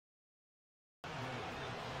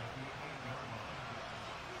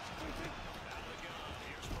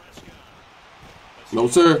No,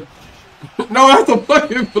 sir. No, that's a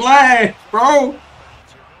fucking flag, bro.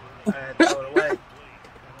 I had to throw it away.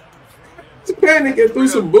 You can't get through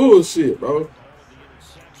some bullshit, bro.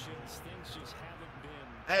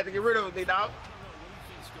 I had to get rid of it, big dog.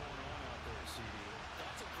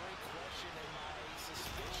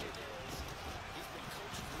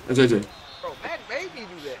 That's JJ. Bro, Matt made me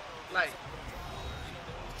do that. Like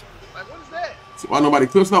what is that? So why nobody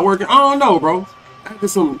clips not working? I don't know, bro. I got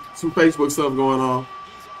some Facebook stuff going on.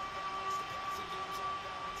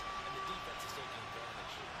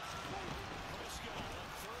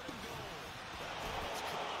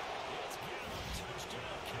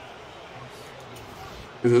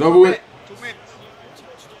 Is it over with? 2 minutes.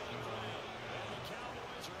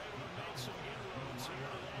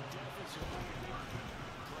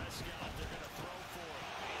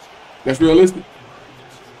 That's realistic?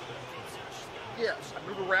 Yeah, I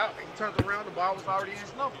knew the route. He turned around. The ball was already in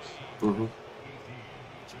his numbers. Mm-hmm.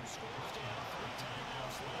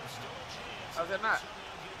 How's that not?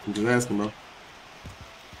 I'm just asking, bro.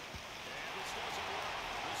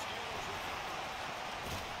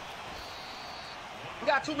 We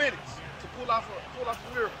got 2 minutes to pull off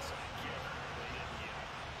the miracle.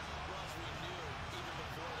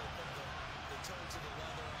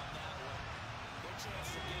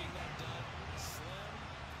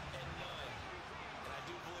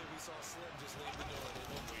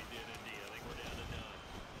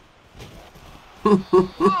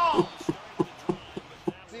 Oh!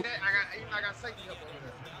 See that? I got safety up over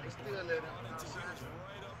there. They still let him.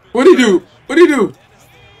 What'd he do? What'd he do?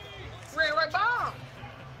 Ran right by him.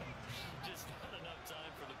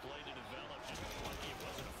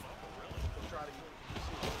 Try to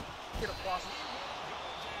get a process.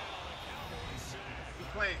 He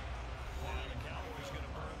playing.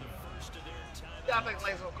 Yeah, I think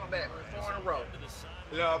Lane's gonna come back. 4 in a row.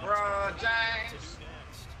 LeBron James.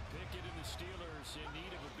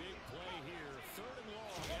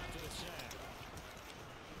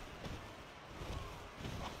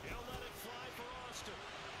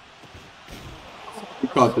 He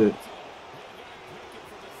caught that.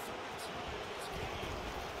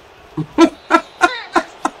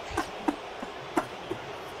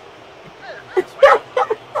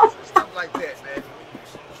 Stuff like that, man.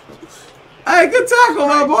 Hey, good tackle,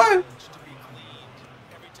 my boy.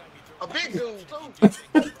 A big dude, too.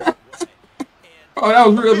 Oh, that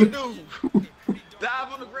was real. Big dude.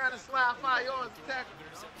 Dive on the ground and slide 5 yards to tackle.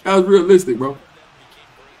 That was realistic, bro.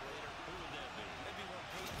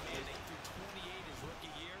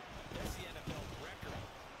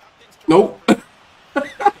 Nope. I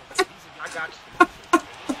got you.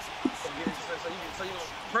 So you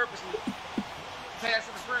purposely pass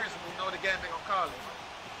interference when you know the game ain't gonna call it.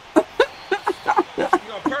 You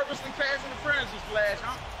gonna purposely pass interference this flash,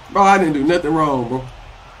 huh? Bro, I didn't do nothing wrong, bro.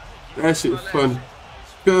 That shit was funny.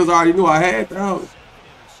 Because I already knew I had the house.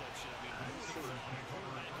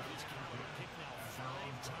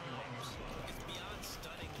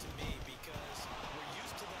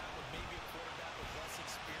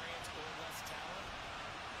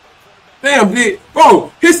 Damn, dude.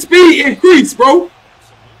 Bro, his speed increased, bro.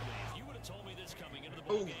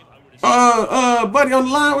 Buddy on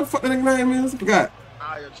the line, what the fuck that nigga name is? I forgot.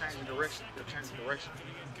 Ah, you're changing direction.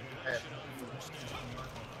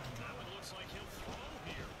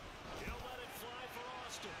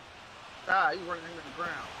 Ah, you running him in the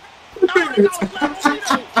ground. Oh, they call a flag on me,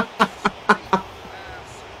 though.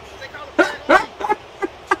 They call a flag on me.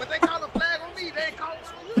 But they call a flag on me. They ain't call it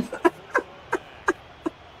on you.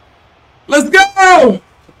 Let's go!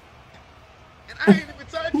 And I ain't even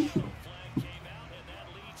touched you.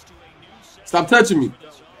 Stop touching me.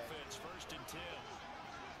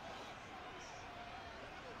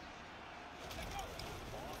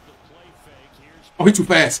 Oh, he too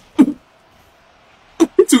fast.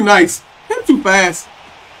 He too nice. Him too fast.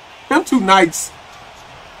 Him too nice.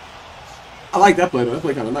 I like that play though. That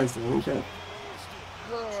play kind of nice though. Okay.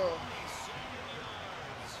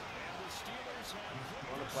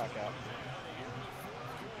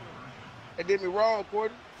 It did me wrong,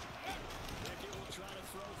 Gordon.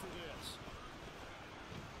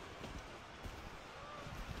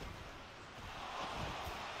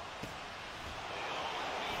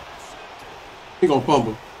 He gonna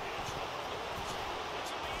fumble.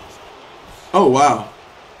 Oh wow.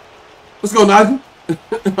 Let's go, Najee.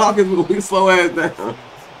 Hawkins will be slow ass down.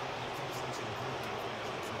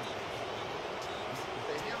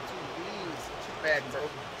 Bad, bro.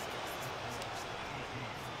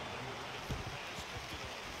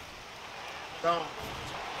 Gone.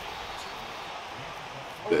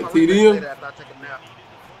 That TD him? After I take a nap.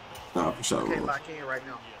 Nah, for sure. I can't lock in right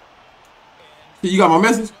now. You got my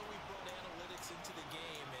message?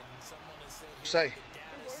 Say.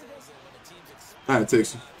 I had to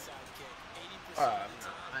text you. I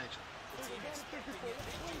ain't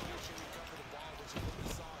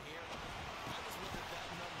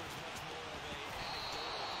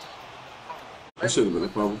That should have been a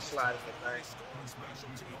problem. slide it,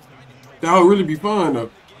 That would really be fun though.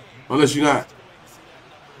 Unless you're not.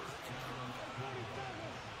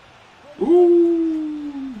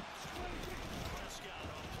 Ooh.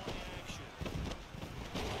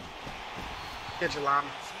 Get your llama.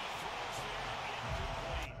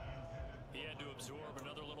 He had to absorb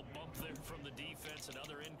another little bump there from the defense,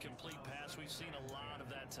 another incomplete pass. We've seen a lot of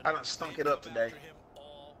that tonight. I done stunk it up today.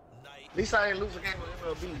 At least I didn't lose a game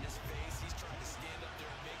with MLB.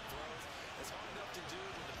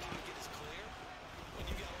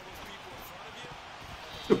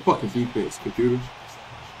 The fucking defense, computer.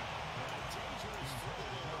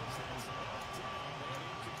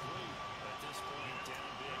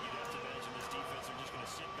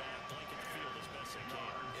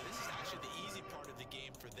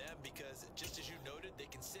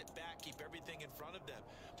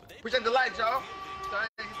 Appreciate the light, y'all. So I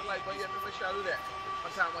ain't hit the light, but yeah, make sure I do that.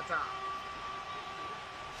 One time.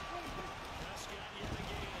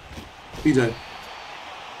 PJ.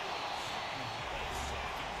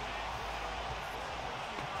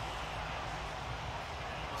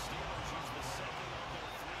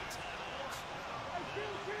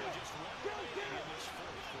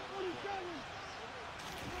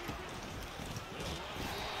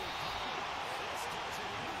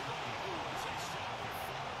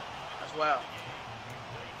 Wow.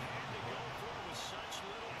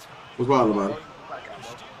 What's wild about it?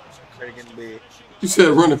 Ready to get in bed. You said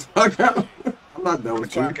run the clock out. I'm not done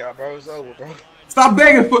with you. Clock out, bro. It's over, bro. Stop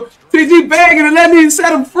begging for TG begging and let me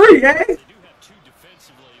set him free, eh?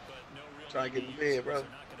 Trying to get in bed, bro.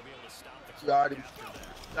 You already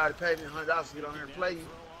paid me $100 to get on here and play you.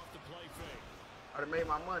 I already made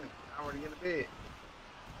my money. I already in the bed.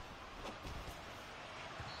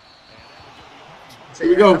 Here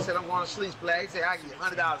we go. I said I'm going to sleep, Black. He said I can get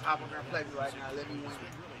 $100 hop on there and play me right now. Let me win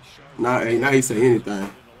it. Now he say anything.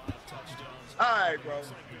 All right, bro.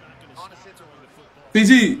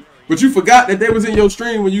 PG, but you forgot that they was in your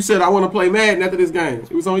stream when you said I want to play Madden after this game.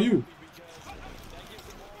 It was on you.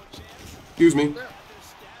 Excuse me. Yeah.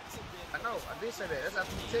 I know. I did say that. That's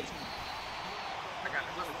after you text me. I got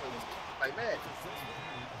the money for you. Like Madden.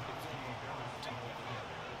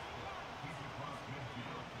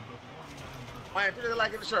 Man, put it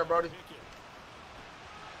like in the shirt, Brody.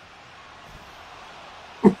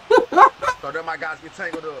 So then my guys get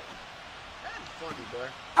tangled up. That's funny, boy.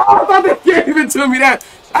 Oh, I thought they gave it to me.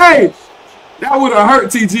 Hey, that would have hurt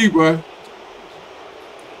TG, boy.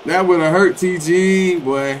 That would have hurt TG,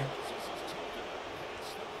 boy.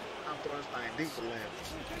 I'm throwing this thing deep for land.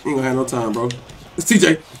 You ain't gonna have no time, bro. It's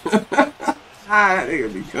TJ. Ah, they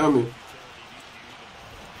gonna be coming.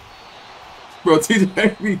 Bro,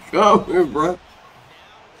 TJ be coming, bro.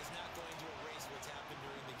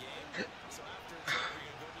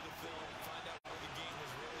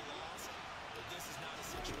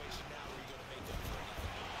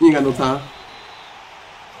 You ain't got no time.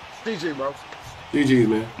 DG, bro. GG's,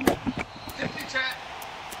 man. Chat.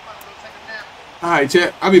 All right,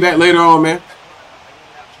 chat. I'll be back later on, man.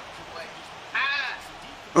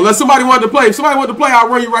 Unless somebody wanted to play. If somebody wanted to play, I'll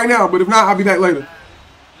run you right now. But if not, I'll be back later.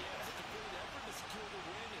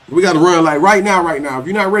 We got to run like right now. If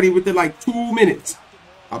you're not ready within like 2 minutes,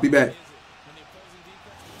 I'll be back.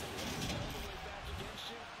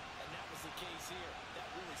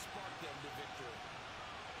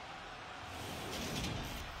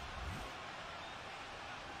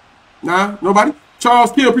 Nah, nobody?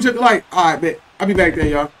 Charles Kill, appreciate the light. All right, bet. I'll be back then,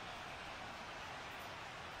 y'all.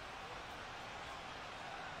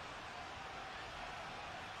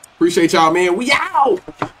 Appreciate y'all, man. We out.